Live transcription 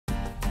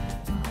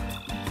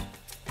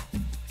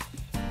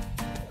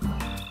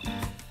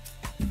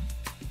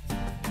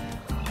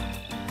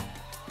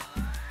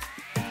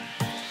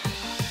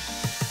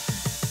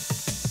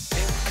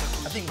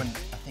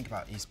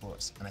about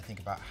esports and I think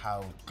about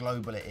how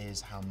global it is,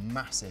 how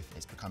massive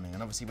it's becoming,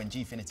 and obviously when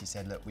Gfinity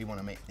said, look, we want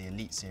to make the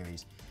Elite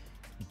Series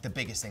the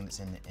biggest thing that's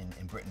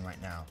in Britain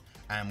right now,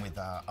 and with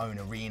our own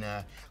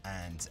arena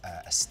and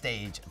a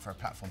stage for a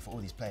platform for all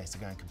these players to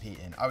go and compete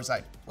in, I was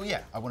like, well,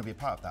 yeah, I want to be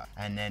a part of that.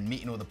 And then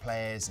meeting all the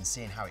players and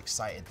seeing how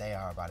excited they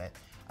are about it,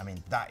 I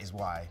mean, that is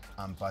why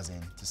I'm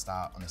buzzing to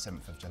start on the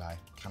 7th of July.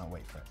 Cannot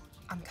wait for it.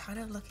 I'm kind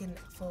of looking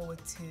forward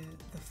to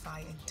the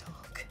fight and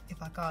talk,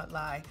 if I can't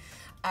lie.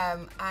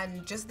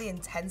 And just the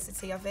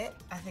intensity of it,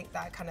 I think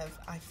that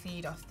I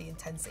feed off the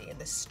intensity and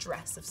the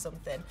stress of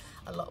something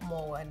a lot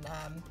more when,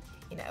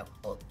 you know,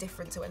 or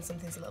different to when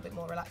something's a little bit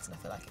more relaxed, and I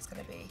feel like it's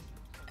going to be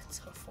a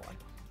tough one.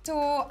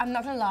 So, I'm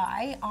not gonna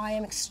lie, I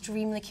am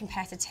extremely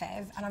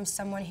competitive and I'm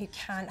someone who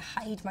can't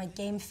hide my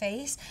game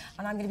face,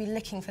 and I'm gonna be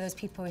looking for those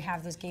people who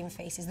have those game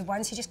faces, the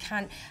ones who just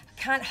can't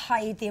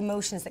hide the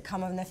emotions that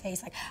come on their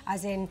face, like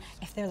as in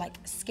if they're like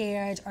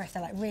scared or if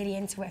they're like really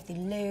into it, if they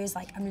lose,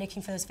 like I'm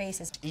looking for those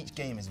faces. Each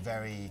game is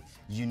very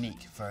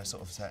unique for a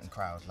sort of certain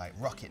crowd. Like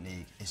Rocket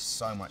League is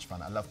so much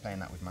fun. I love playing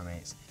that with my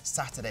mates.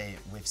 Saturday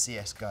with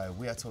CSGO,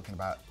 we are talking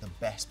about the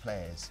best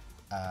players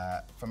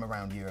from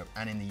around Europe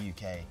and in the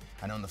UK.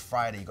 And on the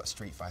Friday, you got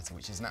Street Fighter,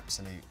 which is an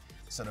absolute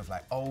sort of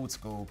like old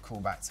school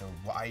callback to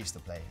what I used to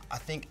play. I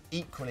think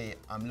equally,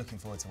 I'm looking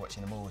forward to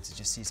watching them all to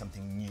just see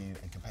something new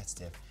and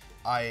competitive.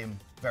 I'm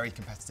very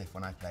competitive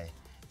when I play,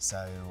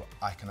 so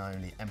I can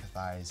only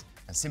empathise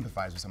and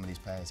sympathise with some of these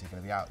players who are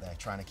going to be out there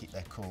trying to keep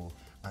their cool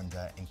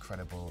under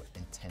incredible,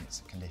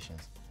 intense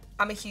conditions.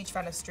 I'm a huge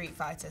fan of Street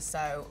Fighter,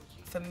 so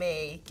for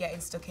me,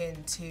 getting stuck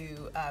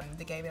into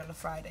the gaming on a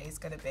Friday is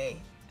going to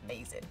be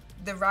amazing.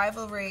 The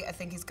rivalry, I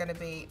think, is going to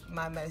be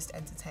my most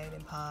entertaining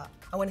part.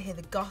 I want to hear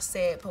the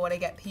gossip. I want to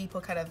get people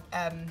kind of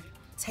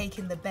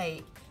taking the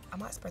bait. I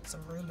might spread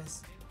some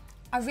rumours.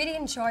 I really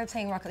enjoy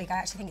playing Rocket League. I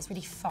actually think it's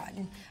really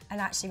fun,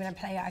 and actually when I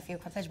play it I feel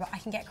quite pleasurable. I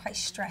can get quite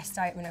stressed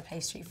out when I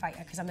play Street Fighter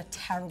because I'm a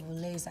terrible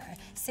loser.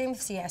 Same with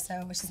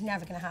CSO, which is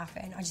never going to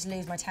happen. I just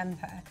lose my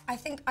temper. I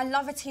think I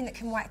love a team that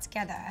can work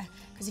together,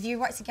 because if you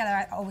work together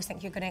I always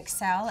think you're going to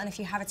excel, and if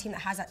you have a team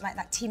that has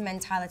that team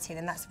mentality,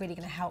 then that's really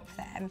going to help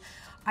them.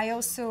 I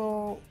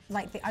also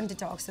like the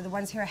underdogs, so the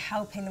ones who are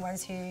helping, the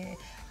ones who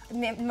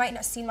might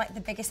not seem like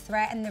the biggest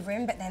threat in the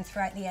room, but then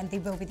throughout the end they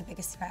will be the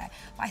biggest threat.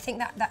 But I think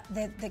that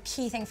the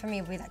key thing for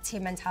me will be that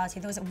team mentality,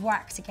 those that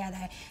work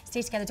together,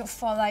 stay together, don't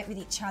fall out with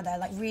each other,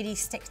 like really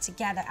stick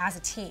together as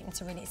a team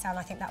to really excel, and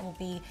I think that will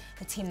be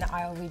the team that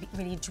I'll be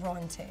really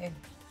drawn to.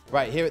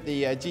 Right, here at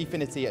the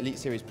Gfinity Elite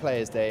Series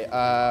Players Day,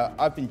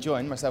 I've been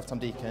joined, myself, Tom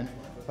Deacon,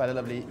 by the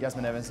lovely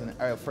Yasmin and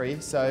Arielle Free,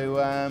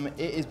 so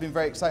it has been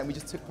very exciting. We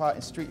just took part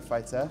in Street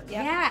Fighter.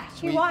 Yeah,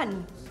 who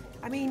won?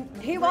 I mean,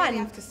 who won?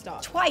 Have to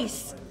stop.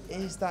 Twice.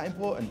 Is that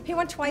important? Who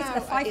won twice? No,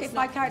 The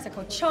 555 character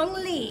called Chong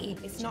Li.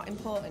 It's not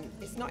important.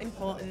 It's not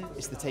important.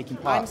 It's the taking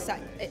part.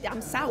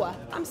 I'm sour.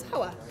 I'm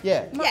sour.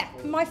 Yeah.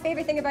 My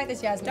favourite thing about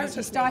this, Yasmin, is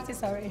you started,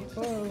 sorry.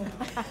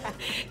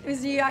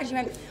 Was you actually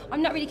went,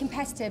 I'm not really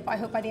competitive, but I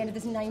hope by the end of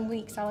this 9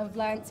 weeks I'll have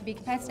learned to be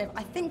competitive.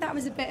 I think that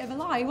was a bit of a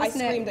lie,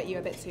 wasn't it? I screamed at you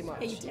a bit too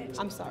much. You did.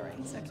 I'm sorry.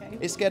 It's okay.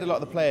 It scared a lot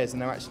of the players,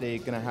 and they're actually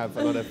going to have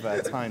a lot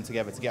of time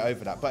together to get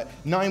over that. But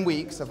 9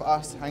 weeks of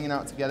us hanging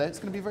out together, it's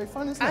going to be very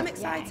fun, isn't it? I'm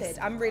excited. Yes.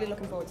 I'm really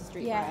looking forward to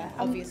Street Fighter.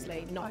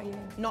 Obviously,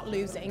 not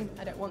losing.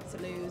 I don't want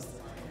to lose.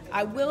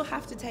 I will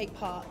have to take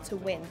part to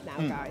win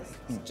now, guys.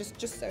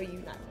 Just so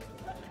you know.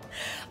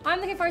 I'm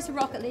looking forward to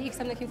Rocket League, because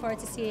I'm looking forward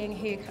to seeing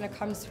who kind of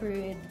comes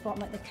through the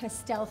bottom, like the kind of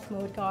stealth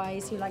mode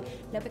guys who like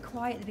a little bit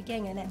quiet at the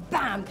beginning and then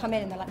bam, come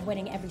in and they're like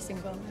winning every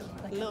single.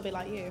 Like, A little bit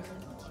like you.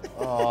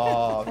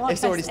 Oh,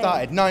 it's already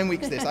started. 9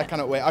 weeks this. I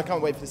cannot wait. I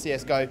can't wait for the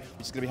CSGO,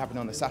 which is going to be happening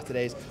on the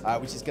Saturdays,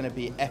 which is going to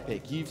be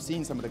epic. You've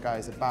seen some of the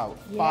guys, about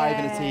 5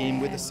 in a team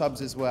with the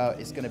subs as well.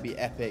 It's going to be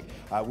epic.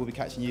 We'll be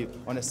catching you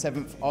on the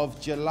 7th of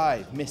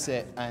July. Miss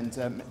it, and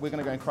we're going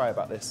to go and cry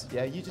about this.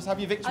 Yeah, you just have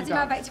your victory I'll do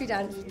my victory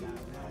dance.